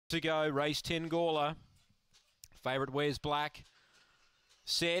To go, race 10 Gawler. Favourite wears black.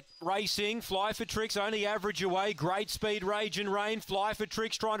 Set, racing, Fly for Tricks, only average away. Great speed, Rage and Rain. Fly for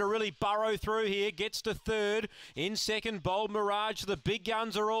Tricks trying to really burrow through here. Gets to third. In second, Bold Mirage. The big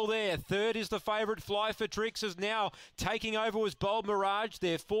guns are all there. Third is the favourite, Fly for Tricks, is now taking over was Bold Mirage.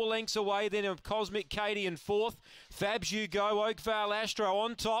 They're 4 lengths away then of Cosmic Katie in fourth. Fabs You Go, Oakvale Astro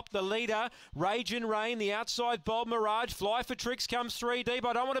on top. The leader, Rage and Rain. The outside, Bold Mirage. Fly for Tricks comes 3 deep.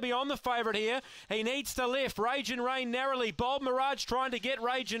 I don't want to be on the favourite here. He needs to lift. Rage and Rain narrowly. Bold Mirage trying to get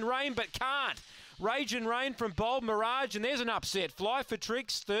Rage and Rain, but can't. Rage and Rain from Bold Mirage, and there's an upset. Fly for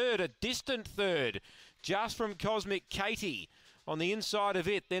Tricks third, a distant third, just from Cosmic Katie. On the inside of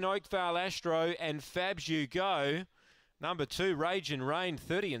it, then Oakvale Astro and Fabs You Go. Number 2, Rage and Rain,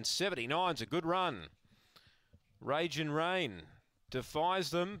 30 and 79's a good run. Rage and Rain defies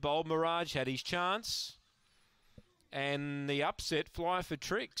them. Bold Mirage had his chance. And the upset, Fly for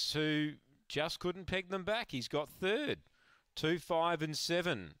Tricks, who just couldn't peg them back. He's got third. 2, 5 and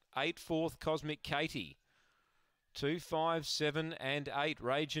 7. 8 fourth, Cosmic Katie. 2, 5, 7 and 8.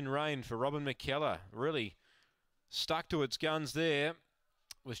 Rage and Rain for Robin McKellar. Really stuck to its guns there.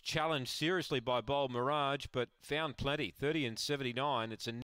 Was challenged seriously by Bold Mirage, but found plenty. 30 and 79. It's a